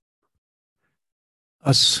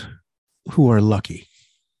Us who are lucky.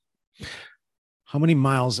 How many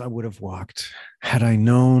miles I would have walked had I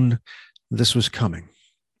known this was coming.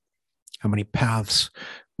 How many paths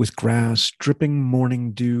with grass dripping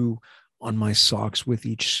morning dew on my socks with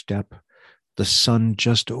each step, the sun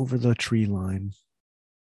just over the tree line,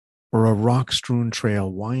 or a rock strewn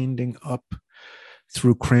trail winding up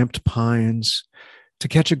through cramped pines to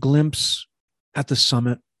catch a glimpse at the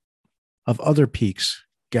summit of other peaks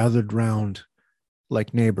gathered round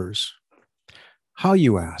like neighbors. How,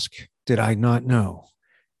 you ask, did I not know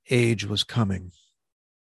age was coming?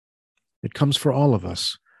 It comes for all of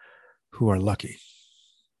us who are lucky.